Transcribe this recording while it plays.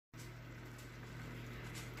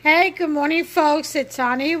Hey, good morning, folks. It's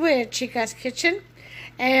Ani with Chica's Kitchen.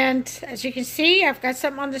 And as you can see, I've got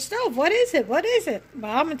something on the stove. What is it? What is it?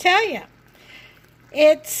 Well, I'm going to tell you.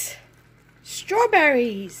 It's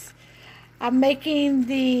strawberries. I'm making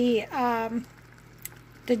the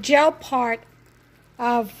gel part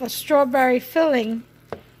of a strawberry filling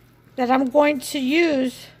that I'm going to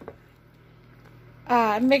use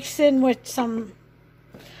mixed in with some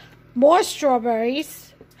more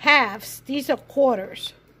strawberries, halves. These are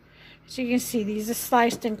quarters. As you can see, these are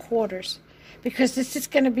sliced in quarters because this is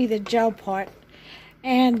going to be the gel part.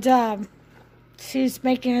 And she's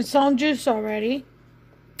making its own juice already.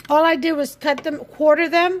 All I did was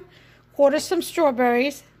quarter some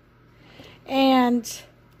strawberries, and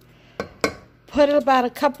put about a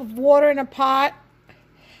cup of water in a pot.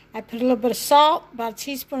 I put a little bit of salt, about a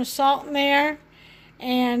teaspoon of salt in there,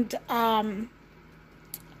 and I'm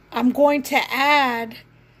going to add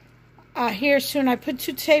here soon. I put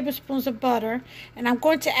 2 tablespoons of butter, and I'm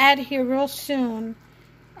going to add here real soon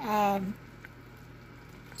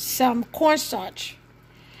some cornstarch.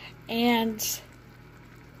 And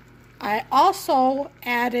I also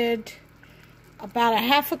added about a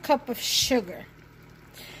half a cup of sugar.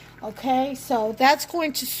 Okay, so that's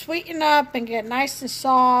going to sweeten up and get nice and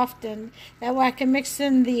soft, and that way I can mix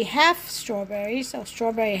in the half strawberries, or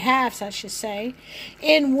strawberry halves I should say,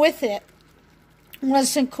 in with it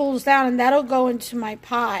once it cools down, and that'll go into my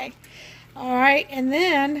pie. Alright, and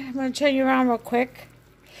then I'm going to turn you around real quick.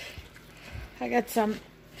 I got some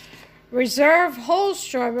reserve whole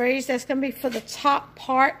strawberries. That's going to be for the top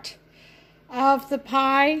part of the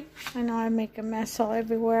pie. I know I make a mess all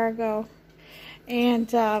everywhere I go.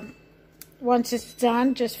 And once it's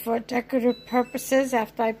done, just for decorative purposes,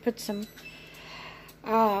 after I put some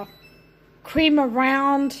cream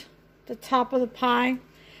around the top of the pie.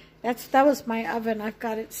 That was my oven. I've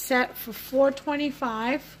got it set for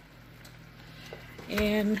 425.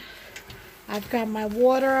 And I've got my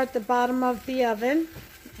water at the bottom of the oven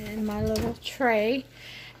in my little tray.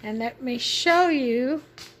 And let me show you.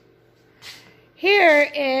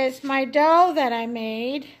 Here is my dough that I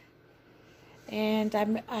made. And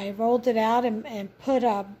I rolled it out and put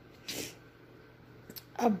a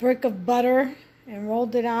brick of butter and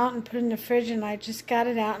rolled it out and put it in the fridge, and I just got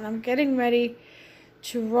it out, and I'm getting ready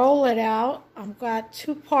to roll it out. I've got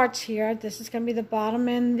 2 parts here. This is going to be the bottom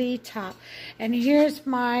and the top. And here's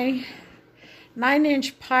my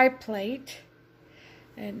 9-inch pie plate.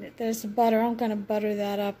 And there's the butter. I'm going to butter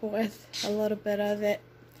that up with a little bit of it.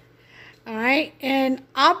 Alright, and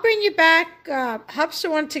I'll bring you back. Hubster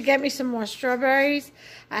wanted to get me some more strawberries.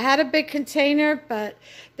 I had a big container, but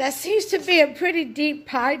that seems to be a pretty deep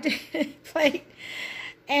pie plate.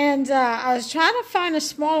 And I was trying to find a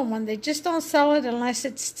smaller one. They just don't sell it unless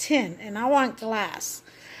it's tin, and I want glass.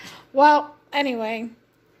 Well, anyway,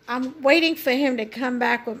 I'm waiting for him to come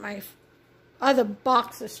back with my other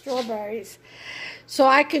box of strawberries so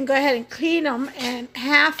I can go ahead and clean them and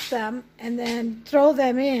half them and then throw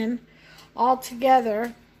them in all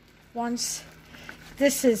together once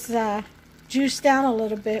this is juiced down a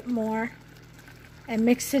little bit more, and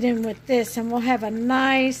mix it in with this, and we'll have a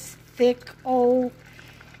nice thick old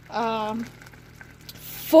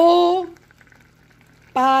full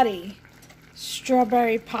body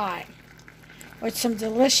strawberry pie with some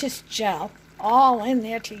delicious gel all in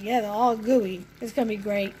there together, all gooey. It's gonna be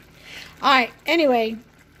great. Alright, anyway,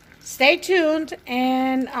 stay tuned,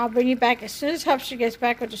 and I'll bring you back as soon as Hubster gets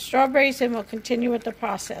back with the strawberries, and we'll continue with the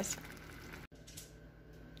process.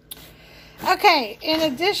 Okay, in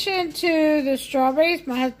addition to the strawberries,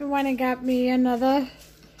 my husband went and got me another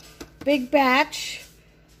big batch.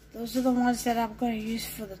 Those are the ones that I'm going to use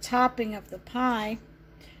for the topping of the pie.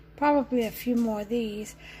 Probably a few more of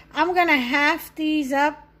these. I'm going to half these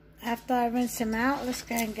up after I rinse them out. Let's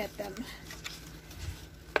go ahead and get them.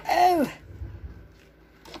 Oh!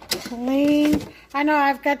 Clean. I know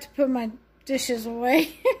I've got to put my dishes away.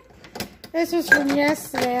 This was from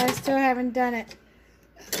yesterday. I still haven't done it.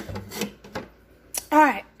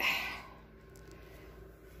 Alright.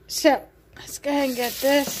 So, let's go ahead and get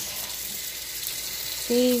this.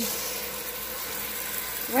 These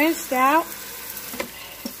rinsed out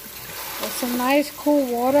with some nice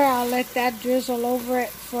cool water. I'll let that drizzle over it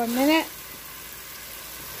for a minute.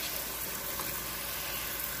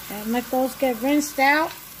 And let those get rinsed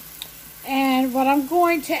out. And what I'm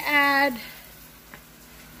going to add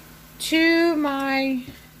to my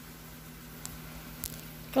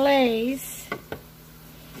glaze,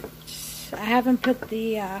 I haven't put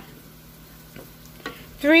the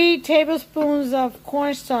 3 tablespoons of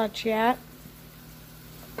cornstarch yet,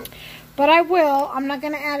 but I will. I'm not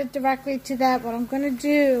going to add it directly to that. What I'm going to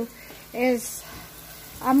do is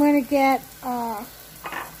I'm going to get, I'm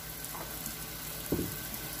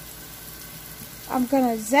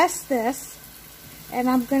going to zest this, and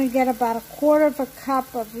I'm going to get about 1/4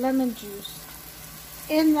 cup of lemon juice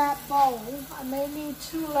in that bowl. I may need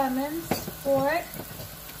 2 lemons for it.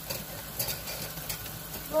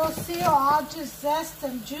 We'll see, or I'll just zest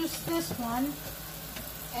and juice this one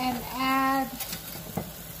and add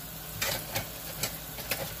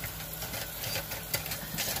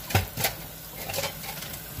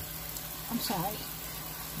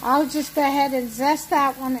I'll just go ahead and zest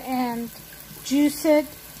that one and juice it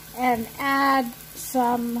and add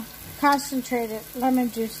some concentrated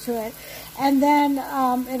lemon juice to it. And then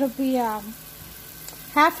it'll be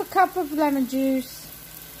 1/2 cup of lemon juice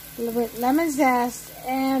with lemon zest,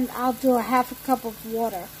 and I'll do 1/2 cup of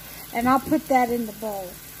water. And I'll put that in the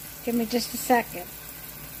bowl. Give me just a second.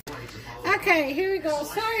 Okay, here we go.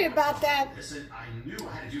 Sorry about that.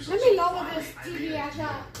 Let me lower this TV. I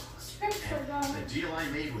got scripture going. The deal I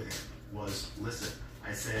made with him was, listen,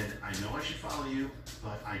 I said, I know I should follow you,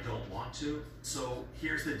 but I don't want to. So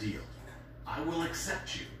here's the deal. I will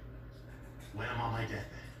accept you when I'm on my deathbed.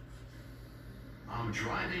 I'm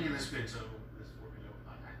driving in this Pinto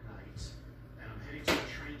at night, and I'm heading to a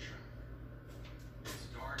train track. It's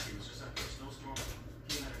dark. It was just after a snowstorm.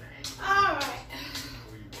 Came at an angle. All right. I don't know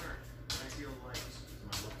where you were, but I see a light to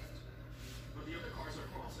my left. But the other cars are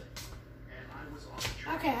crossing, and I was on the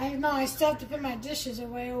train. Okay, I know I still have to put my dishes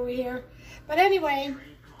away over here. But anyway,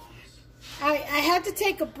 I had to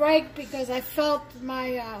take a break because I felt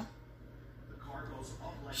my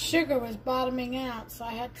sugar was bottoming out, so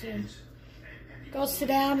I had to go sit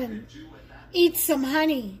down and eat some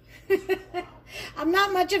honey. I'm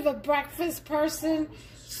not much of a breakfast person,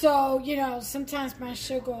 so, you know, sometimes my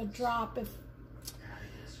sugar will drop.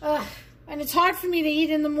 And it's hard for me to eat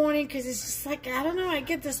in the morning because it's just like, I don't know, I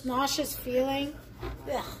get this nauseous feeling.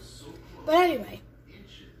 Ugh. But anyway,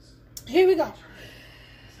 here we go.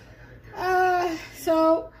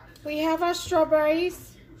 So we have our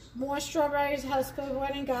strawberries. More strawberries, husband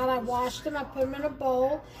went and got. I washed them. I put them in a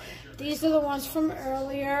bowl. These are the ones from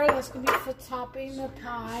earlier. That's going to be for topping the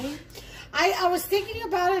pie. I was thinking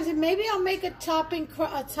about it, and maybe I'll make a top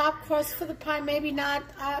crust for the pie. Maybe not.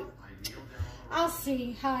 I'll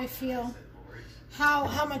see how I feel.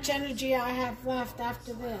 How much energy I have left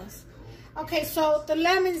after this. Okay, so the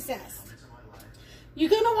lemon zest. You're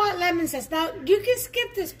going to want lemon zest. Now, you can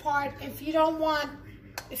skip this part if you don't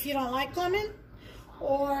like lemon.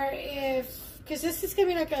 Or because this is going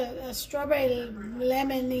to be like a strawberry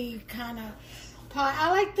lemony kind of pie.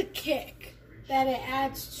 I like the kick that it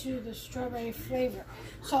adds to the strawberry flavor.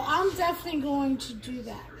 So I'm definitely going to do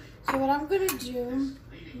that. So what I'm going to do,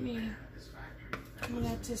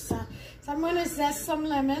 so I'm going to zest some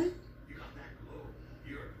lemon.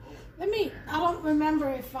 I don't remember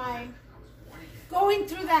if going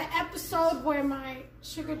through that episode where my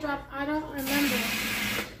sugar dropped, I don't remember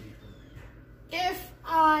if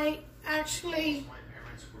I actually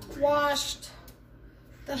washed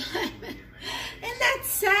the lemon. Isn't that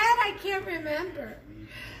sad? I can't remember.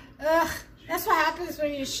 Ugh, that's what happens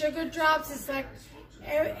when your sugar drops. It's like,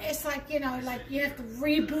 you know, like you have to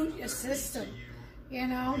reboot your system, you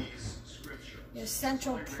know, your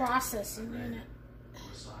central processing unit.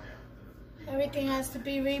 Everything has to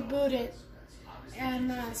be rebooted.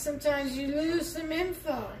 And sometimes you lose some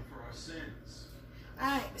info.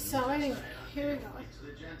 Alright, so anyway, here we go.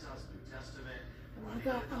 I'm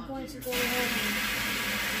going to go ahead and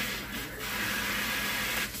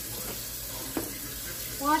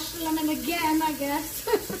wash the lemon again, I guess.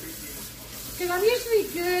 Because I'm usually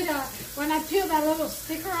good, when I peel that little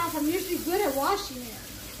sticker off, I'm usually good at washing it.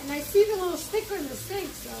 And I see the little sticker in the sink,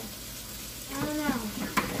 so I don't know.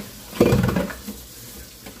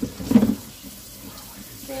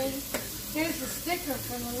 Here's the sticker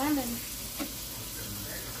for the lemon.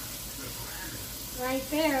 Right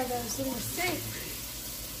there, that was in the sink.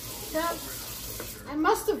 So, I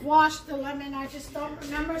must have washed the lemon, I just don't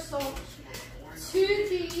remember. So, to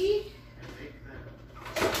the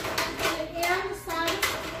air on the side.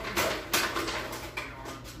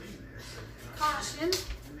 Caution.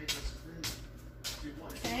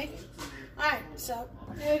 Okay. Alright, so,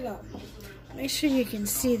 there you go. Make sure you can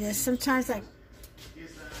see this. Sometimes I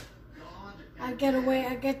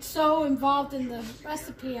get so involved in the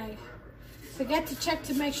recipe, I forget to check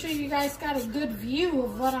to make sure you guys got a good view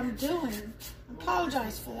of what I'm doing. I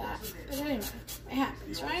apologize for that. But anyway, it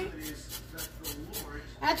happens, right?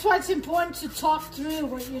 That's why it's important to talk through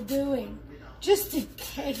what you're doing, just in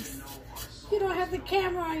case you don't have the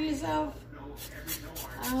camera on yourself.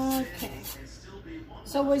 Okay.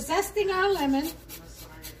 So we're zesting our lemon.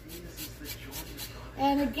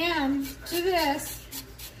 And again, to this,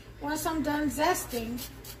 once I'm done zesting,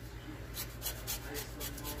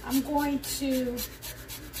 I'm going to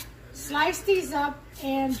slice these up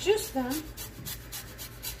and juice them.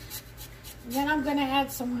 And then I'm going to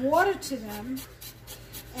add some water to them.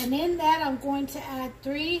 And in that, I'm going to add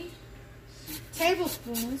 3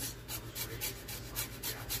 tablespoons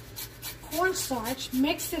cornstarch.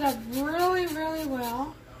 Mix it up really, really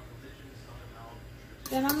well.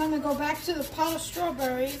 Then I'm going to go back to the pot of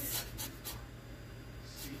strawberries.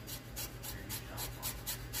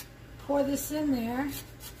 Pour this in there.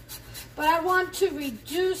 But I want to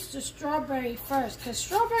reduce the strawberry first, because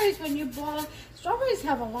strawberries, when you boil them, strawberries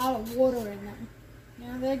have a lot of water in them. You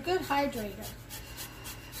know, they're a good hydrator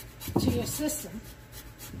to your system.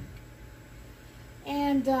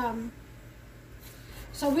 And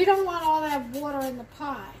so we don't want all that water in the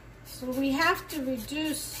pie. So we have to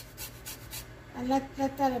reduce and let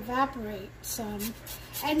that evaporate some.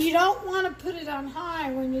 And you don't want to put it on high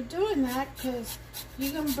when you're doing that, because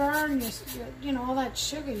you can burn your, you know, all that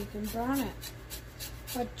sugar, you can burn it.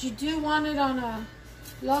 But you do want it on a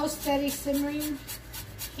low, steady simmering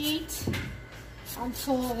heat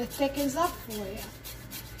until it thickens up for you.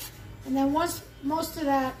 And then once most of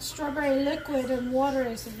that strawberry liquid and water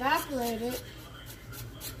is evaporated,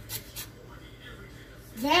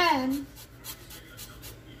 then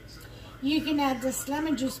you can add this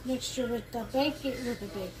lemon juice mixture with the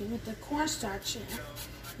with the cornstarch in it,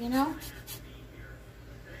 you know?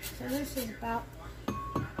 So this is about,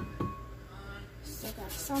 still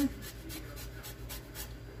got some.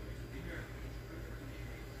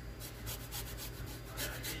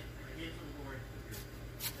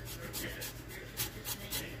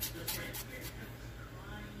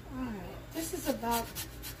 All right, this is about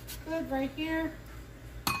good right here.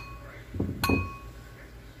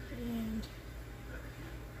 And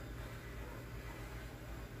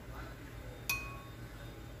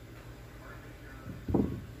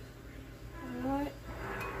all right.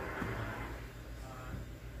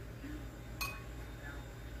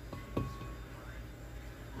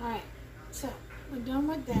 All right, so we're done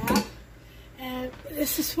with that. And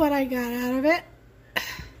this is what I got out of it.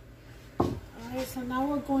 All right, so now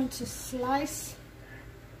we're going to slice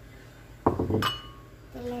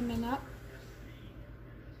the lemon up.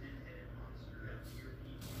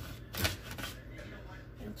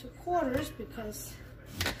 Into quarters, because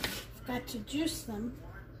I've got to juice them.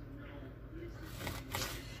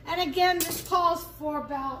 And again, this calls for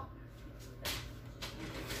about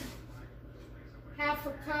half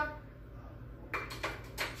a cup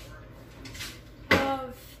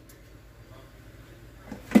of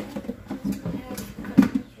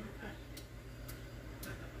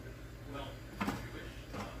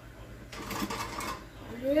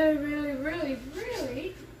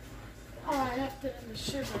really, oh, I left it in the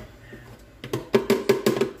sugar.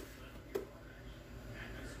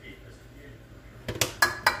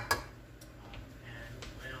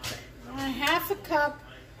 Half a cup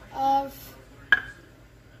of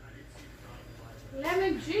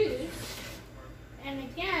lemon juice. And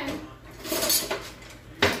again,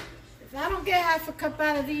 if I don't get half a cup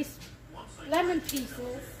out of these lemon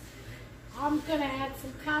pieces, I'm going to add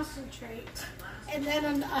some concentrate and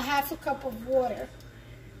then a half a cup of water.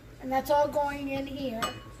 And that's all going in here.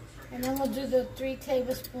 And then we'll do the 3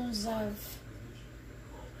 tablespoons of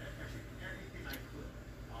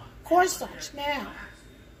cornstarch. Now,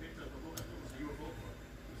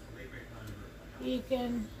 you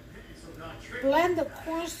can blend the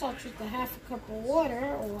cornstarch with the half a cup of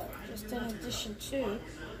water, or just in addition to.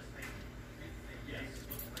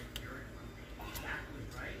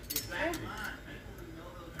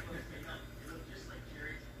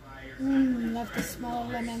 Love the smell of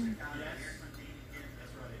lemon.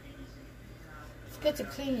 It's good to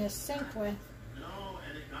clean your sink with.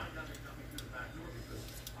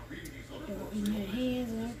 In your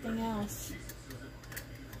hands and everything else.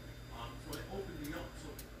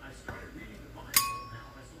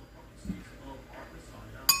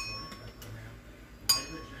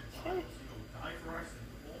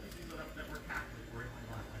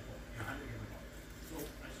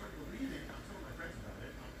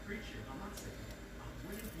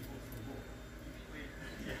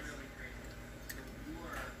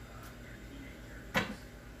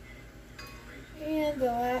 And the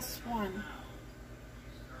last one.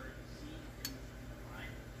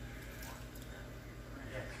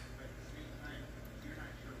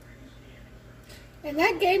 And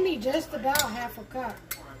that gave me just about half a cup.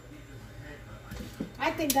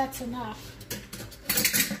 I think that's enough.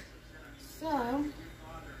 So,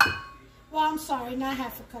 well, I'm sorry, not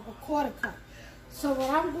half a cup, a quarter cup. So what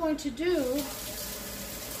I'm going to do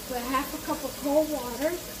with half a cup of cold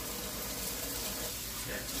water.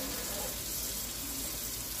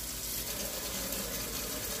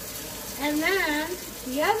 And then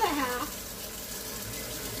the other half,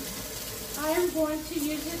 I am going to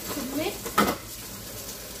use it to mix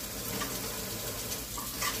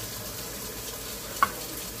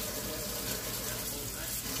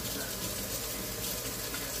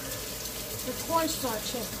the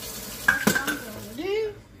cornstarch in. That's what I'm going to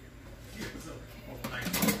do.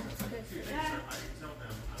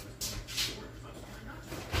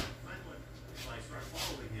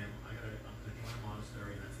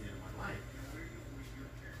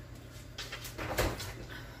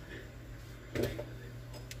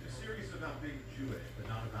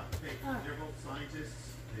 They're both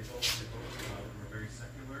scientists. They both were very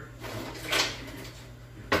secular.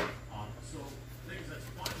 So things that's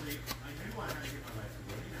finally, I knew I had to get my life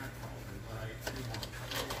together. I didn't have problems, but I didn't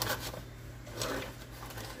want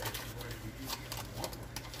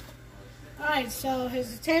to. All right, so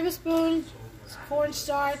here's a tablespoon of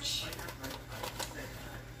cornstarch.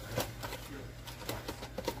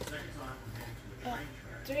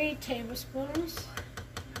 3 tablespoons.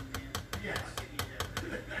 Yes.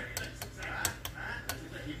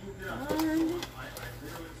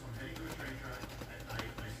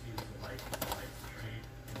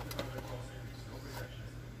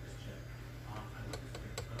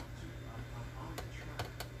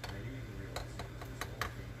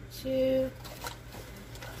 Two.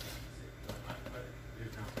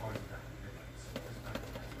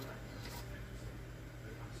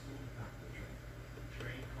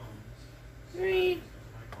 Three.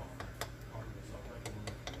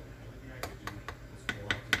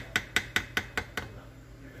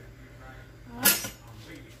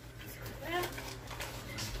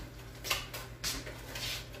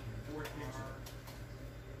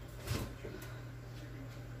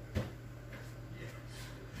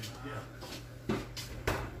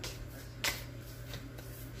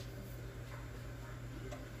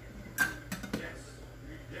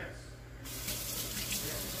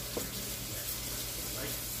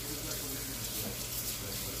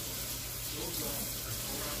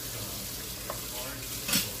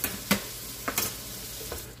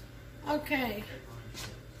 Okay,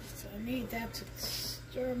 so I need that to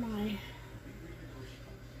stir my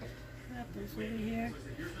peppers over here.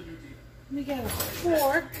 Let me get a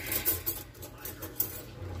fork.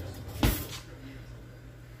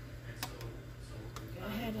 Go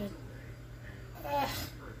ahead and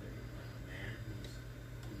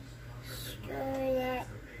stir that.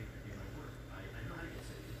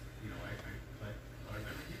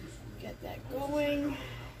 Get that going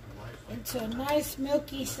into a nice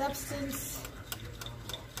milky substance,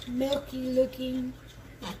 milky looking.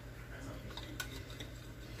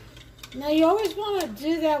 Now you always want to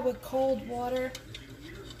do that with cold water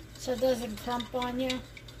so it doesn't clump on you.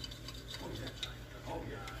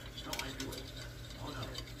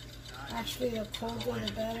 Actually, the colder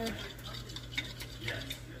the better.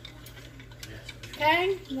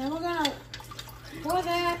 Okay, then we're going to pour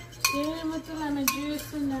that in with the lemon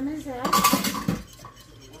juice and lemon zest.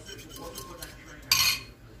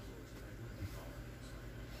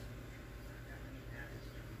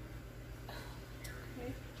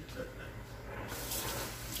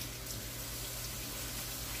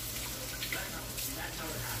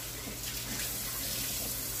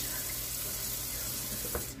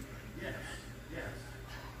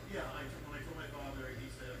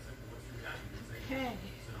 Okay.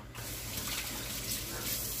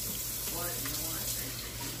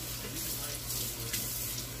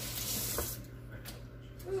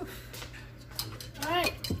 All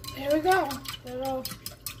right, here we go.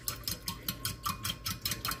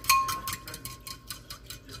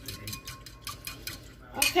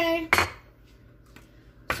 Okay.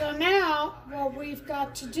 So now what we've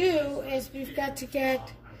got to do is we've got to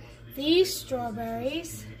get these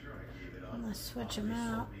strawberries. I'm going to switch them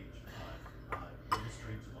out.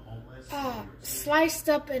 Sliced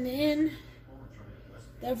up and in.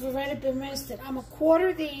 They've already been rinsed. I'm going to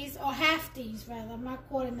quarter these, or half these rather. I'm not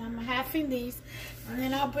quartering them, I'm halving these. And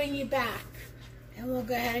then I'll bring you back. And we'll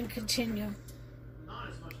go ahead and continue.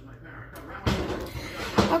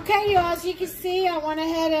 Okay, y'all, as you can see, I went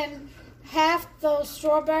ahead and halved those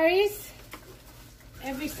strawberries.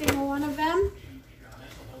 Every single one of them.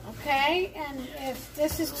 Okay, and if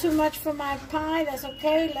this is too much for my pie, that's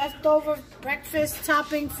okay. Leftover breakfast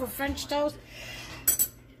topping for French toast.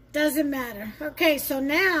 Doesn't matter. Okay, so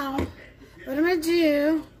now what I'm going to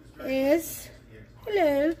do is,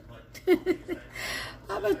 hello,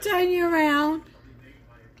 I'm going to turn you around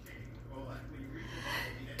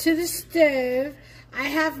to the stove. I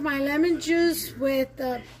have my lemon juice with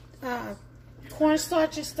the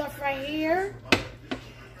cornstarch and stuff right here.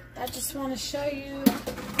 I just want to show you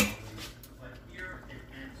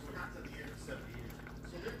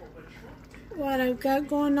what I've got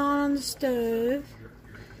going on the stove.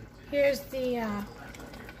 Here's the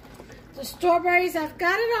strawberries. I've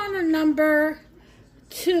got it on a number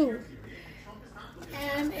 2.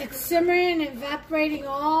 And it's simmering and evaporating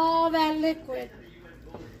all that liquid.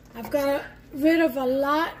 I've got rid of a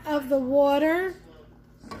lot of the water.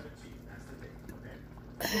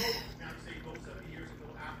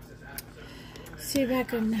 See if I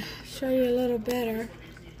can show you a little better.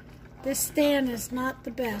 This stand is not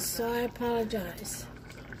the best, so I apologize.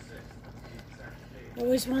 It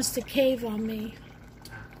always wants to cave on me.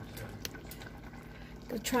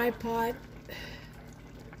 The tripod.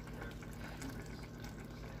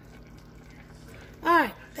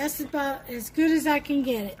 Alright, that's about as good as I can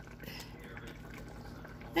get it.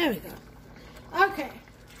 There we go. Okay,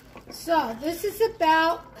 so this is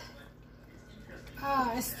about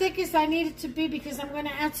as thick as I need it to be because I'm going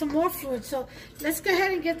to add some more fluid. So let's go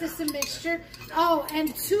ahead and get this a mixture. Oh,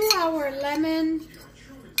 and to our lemon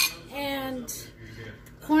and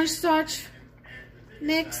cornstarch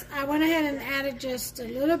mix, I went ahead and added just a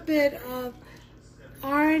little bit of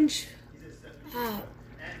orange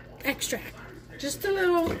extract. Just a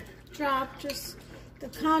little drop. Just the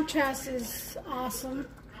contrast is awesome.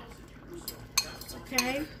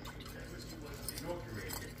 Okay.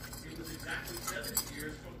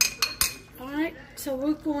 Alright, so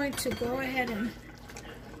we're going to go ahead and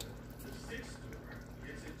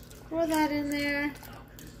pour that in there.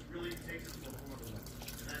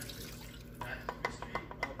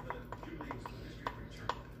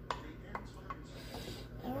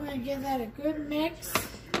 And we're going to give that a good mix.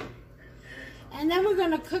 And then we're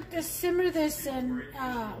going to cook this, simmer this, and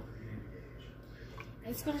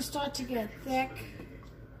it's going to start to get thick.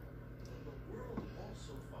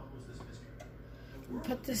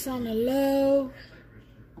 Put this on a low.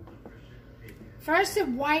 First it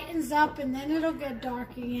whitens up and then it'll get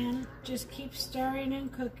dark again. Just keep stirring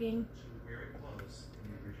and cooking.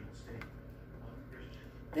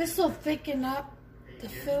 This will thicken up the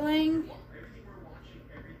filling.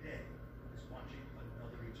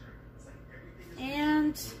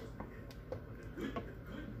 And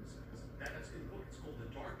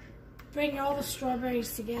bring all the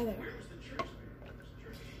strawberries together.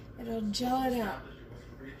 It'll gel it up.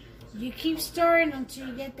 You keep stirring until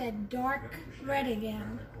you get that dark red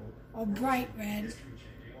again, or bright red.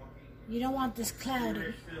 You don't want this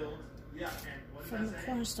cloudy from the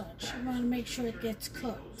cornstarch. You want to make sure it gets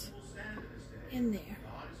cooked in there.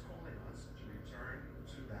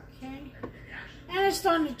 Okay? And it's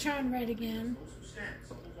starting to turn red again.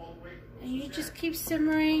 And you just keep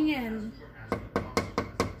simmering and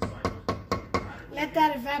let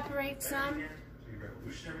that evaporate some.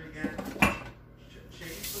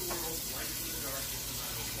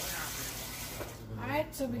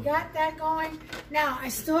 Alright, so we got that going. Now, I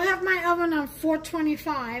still have my oven on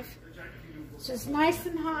 425. So it's nice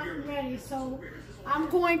and hot and ready. So I'm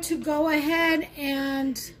going to go ahead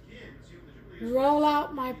and roll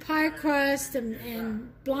out my pie crust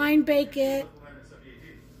and blind bake it.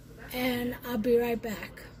 And I'll be right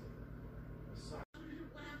back.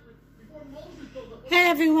 Hey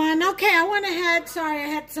everyone. Okay, I went ahead. Sorry, I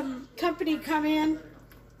had some company come in.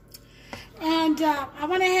 And I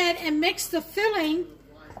went ahead and mixed the filling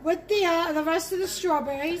with the rest of the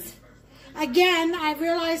strawberries. Again, I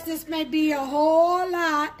realized this may be a whole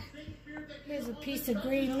lot. Here's a piece of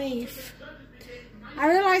green leaf. I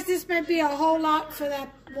realized this may be a whole lot for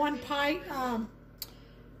that one pie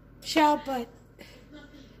shell, but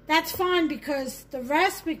that's fine because the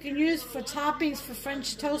rest we can use for toppings for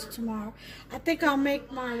French toast tomorrow. I think I'll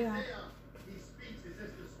make my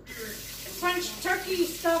French turkey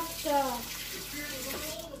stuffed,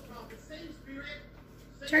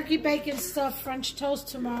 turkey bacon stuffed French toast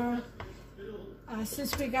tomorrow,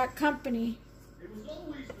 since we got company,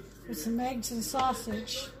 with some eggs and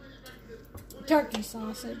sausage, turkey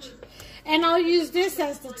sausage. And I'll use this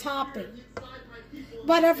as the topping.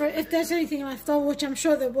 Whatever, if there's anything left over, which I'm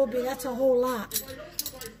sure there will be, that's a whole lot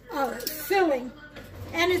of filling.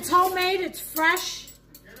 And it's homemade, it's fresh,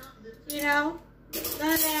 you know,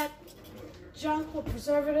 none of that junk or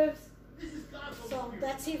preservatives, so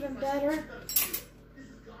that's even better.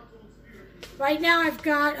 Right now I've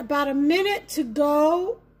got about a minute to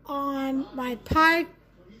go on my pie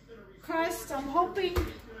crust. I'm hoping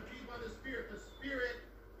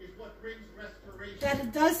that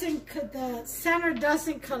it doesn't, the center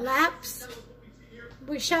doesn't collapse.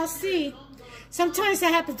 We shall see. Sometimes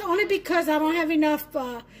that happens only because I don't have enough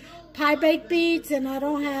pie baked beads, and I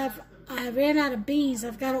ran out of beans.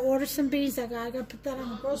 I've got to order some beans. I got to put that on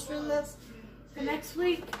the grocery list for next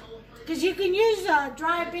week. Because you can use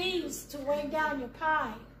dry beans to weigh down your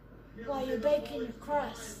pie while you're baking your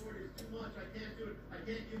crust.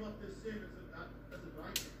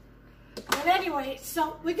 But anyway,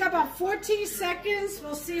 so we got about 14 seconds.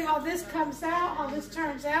 We'll see how this comes out, how this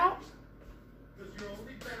turns out.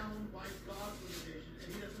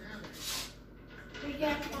 We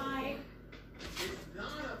get my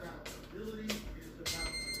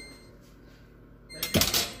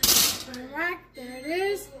correct, there it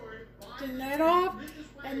is. Turn that off,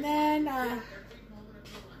 and then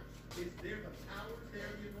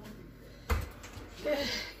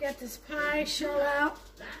get this pie shell out.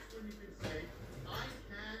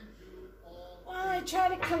 Well, I try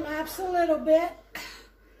to collapse a little bit.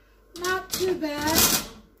 Not too bad.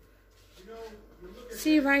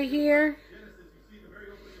 See right here?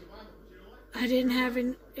 I didn't have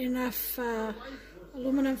enough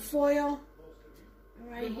aluminum foil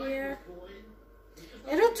right here.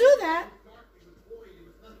 It'll do that.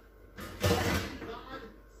 I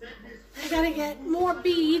gotta get more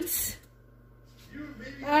beads.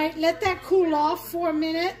 Alright, let that cool off for a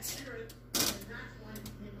minute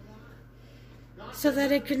so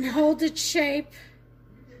that it can hold its shape.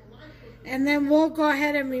 And then we'll go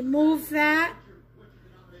ahead and remove that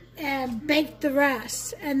and bake the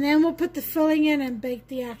rest. And then we'll put the filling in and bake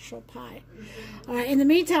the actual pie. Alright, in the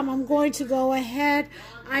meantime, I'm going to go ahead,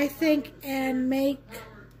 I think, and make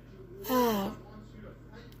the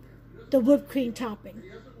whipped cream topping.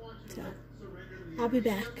 So, I'll be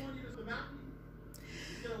back.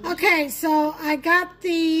 Okay, so I got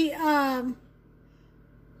the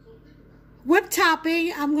whipped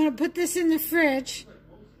topping. I'm going to put this in the fridge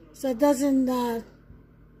so it doesn't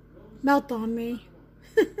melt on me.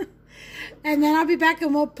 And then I'll be back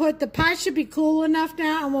and we'll put, the pie should be cool enough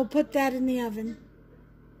now, and we'll put that in the oven.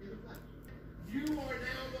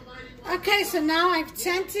 Okay, so now I've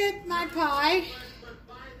tinted my pie.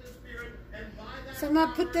 So I'm going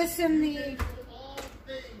to put this in the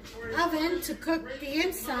oven to cook the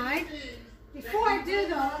inside. Before I do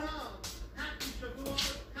though,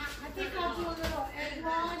 I think I'll do a little egg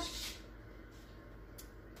wash.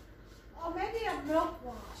 Oh, maybe a milk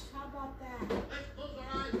wash. How about that? Let's close our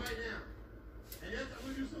eyes right now. And yes, I'm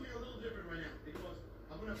going to do something a little different right now, because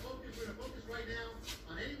we're going to focus right now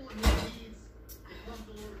on anyone who needs to come to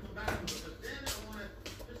the Lord and come back to us. But then I want to,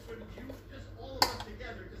 just for you, just all of us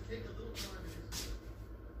together, just take a little time in this.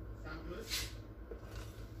 Sound good?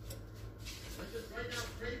 Let's just right now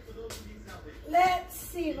pray for those who need salvation. Let's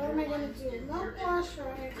see, what am I going to do? Milk wash or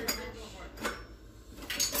egg wash?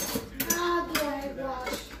 I'll do egg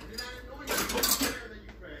wash.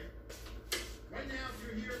 Right now, if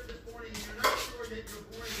you're here this morning and you're not sure that you're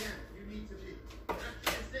born again, you need to be. You're not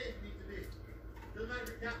sure you're saved, you need to be. Doesn't matter if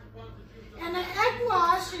you're Catholic, Protestant, Jews. And the egg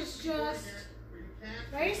wash is just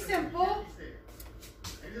very simple.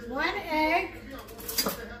 1 egg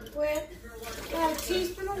with a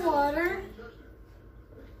teaspoon of water.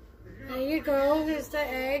 There you go, here's the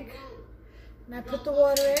egg. And I put the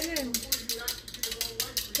water in and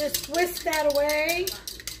just whisk that away.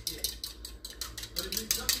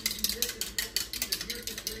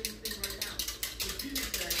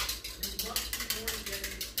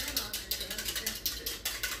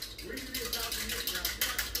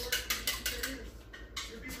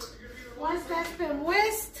 Once that's been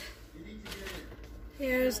whisked,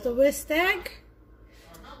 here's the whisked egg.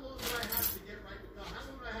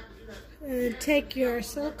 And take your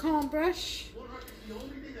silicone brush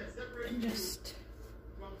and just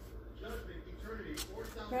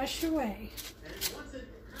brush away. And once it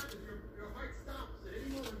happens, your heart stops at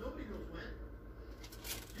any moment. Nobody knows when.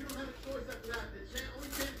 You don't have a choice after that. The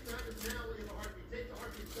only chance to happen now when you have a heartbeat. Take the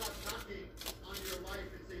heartbeat, stop knocking on your life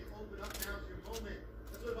and say, open up, now's your moment.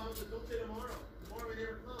 That's what the Bible says. Don't say tomorrow. Tomorrow may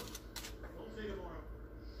never come. Don't say tomorrow. It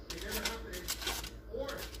may never happen. Or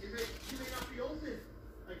you may not be open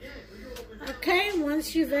again. So you'll open now. Okay,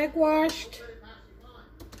 once you've egg washed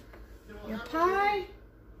your pie,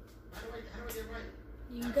 How do I get right?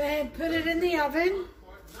 you can go ahead and put it in the oven.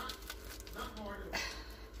 Not hard. The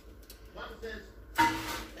Bible says,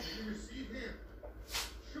 you receive him.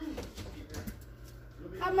 Truly receive him.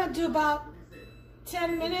 I'm going to do about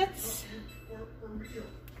 10 minutes. For real.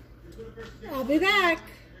 I'll be back.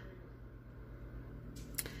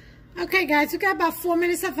 Okay, guys, we got about 4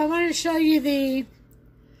 minutes left. I wanted to show you the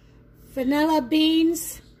vanilla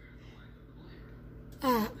beans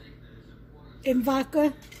in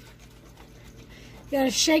vodka. You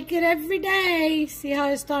gotta shake it every day. See how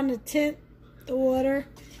it's starting to tint the water.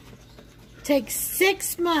 Takes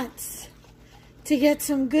 6 months to get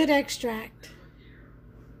some good extract.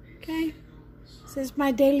 Okay? This is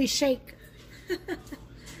my daily shake.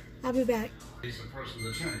 I'll be back.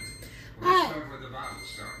 Alright.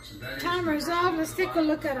 Timer's off. Let's take a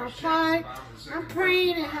look at our pie. I'm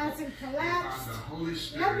praying it hasn't collapsed.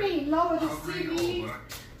 Let me lower the TV.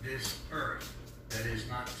 This earth that is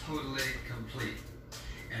not totally complete.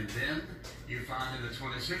 And then you find in the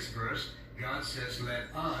 26th verse, God says,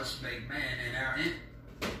 let us make man in our image.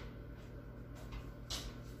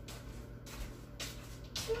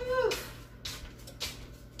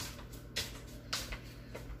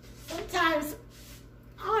 Sometimes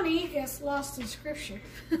honey gets lost in scripture.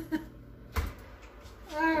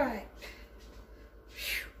 All right.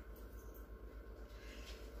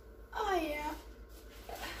 Oh yeah.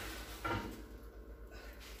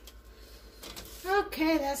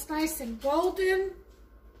 Okay, that's nice and golden.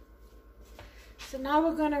 So now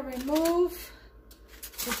we're going to remove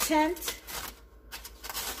the tent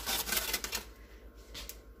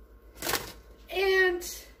and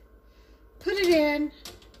put it in.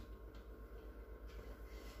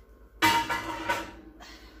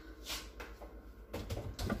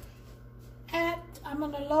 And I'm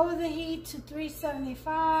going to lower the heat to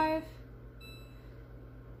 375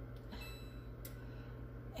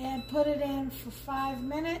 and put it in for 5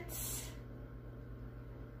 minutes.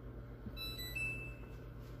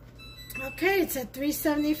 Okay, it's at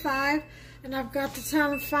 375, and I've got the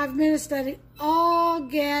time of 5 minutes that it all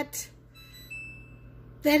get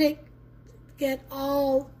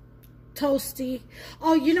all toasty.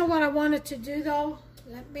 Oh, you know what I wanted to do though?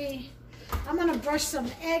 I'm gonna brush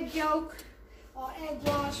some egg yolk, or egg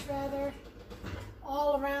wash rather,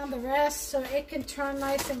 all around the rest so it can turn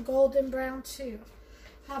nice and golden brown too.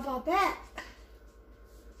 How about that?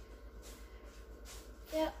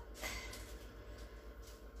 Yep.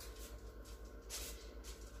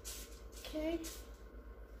 Okay.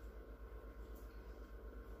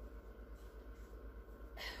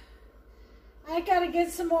 I gotta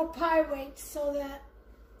get some more pie weights so that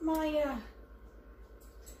my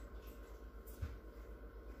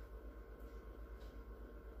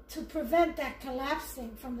to prevent that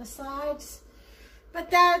collapsing from the sides.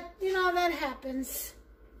 But that, you know, that happens.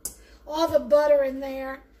 All the butter in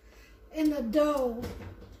there, in the dough.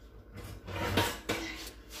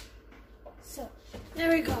 So,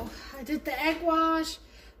 there we go. I did the egg wash.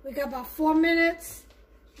 We got about 4 minutes,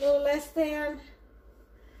 a little less than,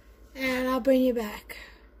 and I'll bring you back.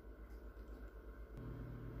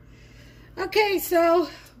 Okay, so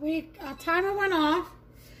our timer went off.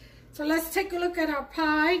 So let's take a look at our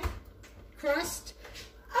pie crust.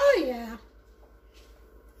 Oh yeah.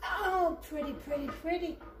 Oh, pretty, pretty,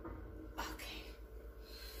 pretty. Okay.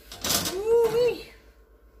 Ooh-wee.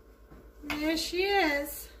 There she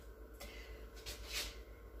is.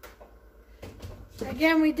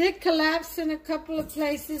 Again, we did collapse in a couple of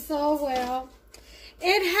places. Oh well.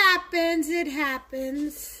 It happens, it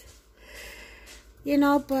happens. You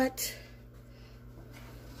know, but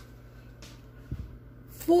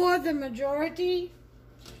for the majority,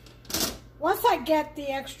 once I get the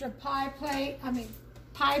extra pie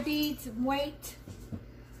beads and weight,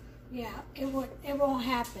 yeah, it won't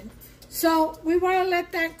happen. So we want to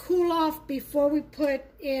let that cool off before we put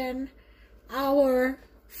in our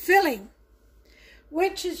filling,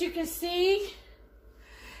 which, as you can see,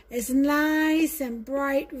 is nice and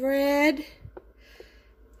bright red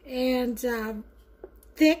and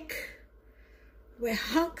thick with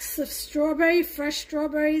hunks of strawberry, fresh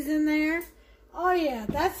strawberries in there. Oh yeah,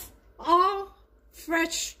 that's all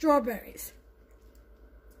fresh strawberries.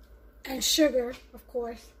 And sugar, of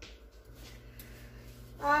course.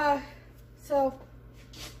 So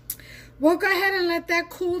we'll go ahead and let that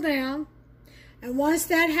cool down. And once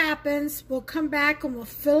that happens, we'll come back and we'll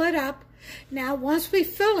fill it up. Now, once we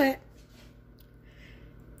fill it,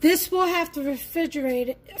 this will have to refrigerate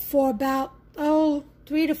it for about,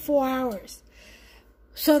 3 to 4 hours.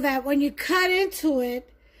 So that when you cut into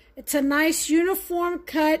it, it's a nice uniform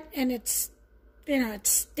cut and it's, you know, it's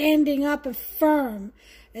standing up and firm.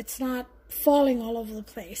 It's not falling all over the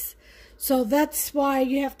place. So that's why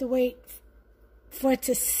you have to wait for it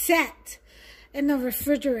to set in the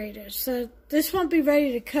refrigerator. So this won't be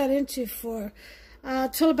ready to cut into for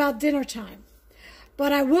till about dinner time.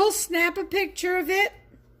 But I will snap a picture of it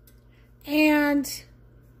and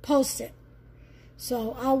post it.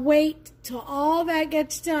 So I'll wait till all that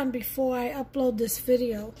gets done before I upload this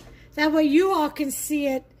video. That way you all can see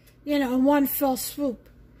it, you know, in one fell swoop.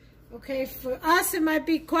 Okay, for us it might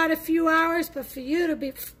be quite a few hours, but for you it'll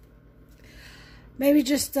be maybe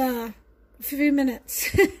just a few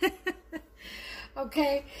minutes.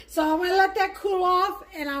 Okay, so I'm gonna let that cool off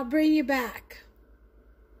and I'll bring you back.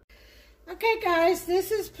 Okay guys,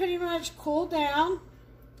 this is pretty much cooled down.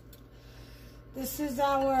 This is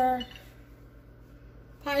our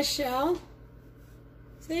pie shell.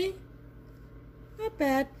 See? Not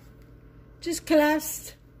bad. Just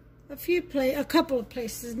collapsed a couple of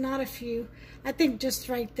places, not a few. I think just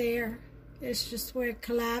right there. It's just where it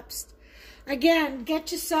collapsed. Again,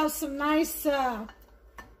 get yourself some nice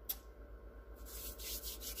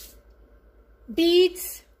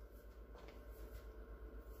beads,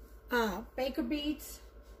 baker beads,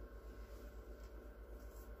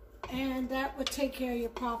 and that would take care of your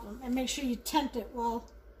problem. And make sure you tent it well.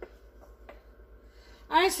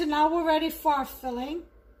 Alright, so now we're ready for our filling.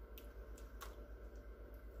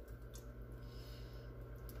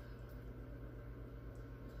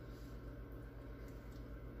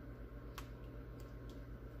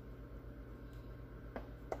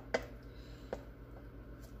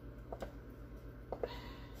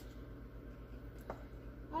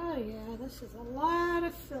 Oh yeah, this is a lot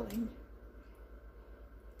of filling.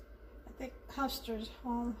 I think Hupster's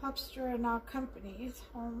home. Hupster and our company is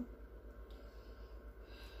home.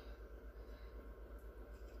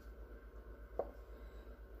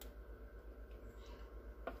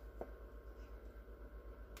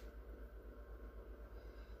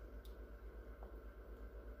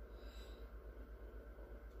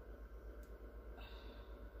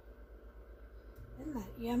 Isn't that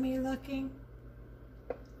yummy looking?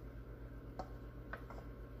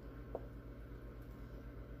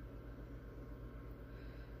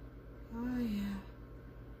 Oh yeah.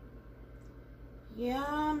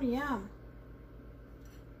 Yum, yum.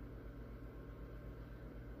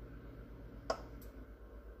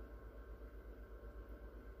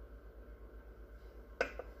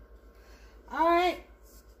 All right.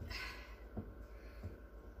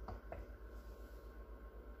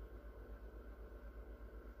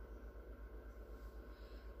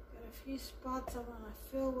 Got a few spots I want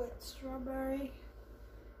to fill with strawberry.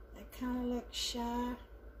 That kind of looks shy.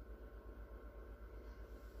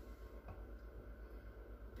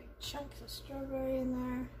 Chunks of strawberry in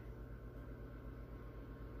there.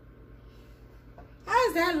 How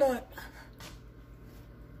does that look?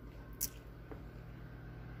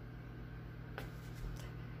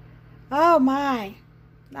 Oh my.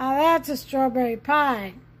 Now that's a strawberry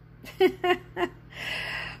pie.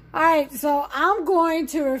 Alright, so I'm going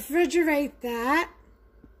to refrigerate that.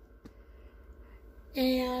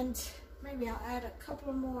 And maybe I'll add a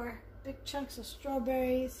couple more big chunks of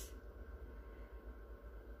strawberries.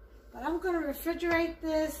 But I'm going to refrigerate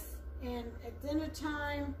this, and at dinner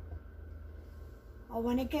time, or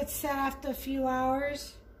when it gets set after a few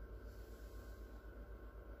hours,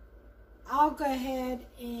 I'll go ahead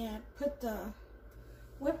and put the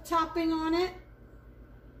whipped topping on it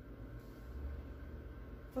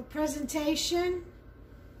for presentation,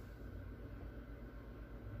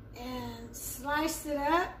 and slice it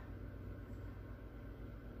up.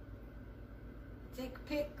 Take a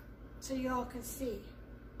pic so you all can see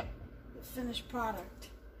finished product.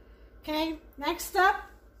 Okay, next up,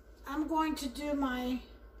 I'm going to do my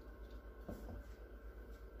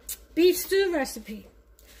beef stew recipe.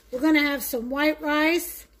 We're going to have some white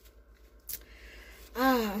rice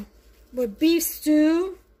with beef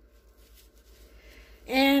stew,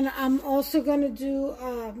 and I'm also going to do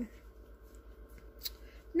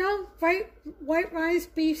white rice,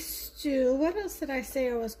 beef stew. What else did I say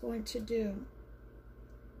I was going to do?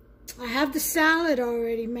 I have the salad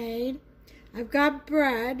already made. I've got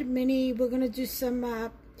bread. We're going to do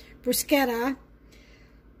some bruschetta.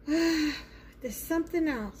 There's something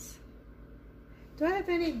else. Do I have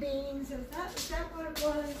any beans? Is that what it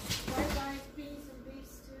was? White rice, beans, and beef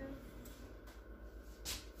stew?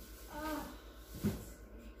 Oh,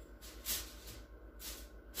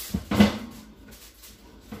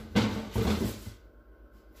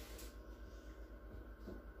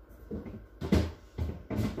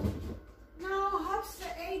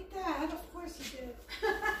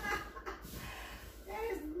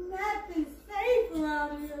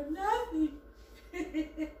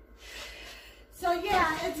 so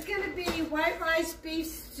yeah, it's going to be white rice, beef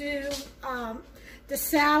stew, the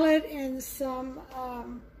salad, and some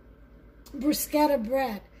bruschetta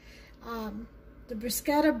bread. The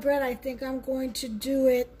bruschetta bread, I think I'm going to do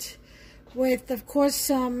it with, of course,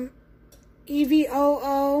 some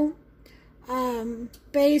EVOO,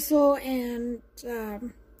 basil, and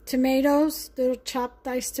tomatoes, little chopped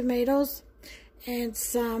diced tomatoes, and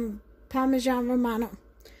some Parmesan Romano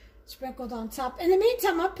sprinkled on top. In the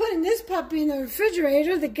meantime, I'm putting this puppy in the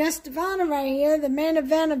refrigerator, the guest of honor right here, the main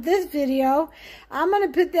event of this video. I'm going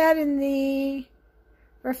to put that in the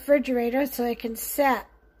refrigerator so it can set.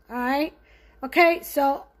 All right? Okay,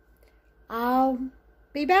 so I'll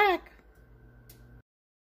be back.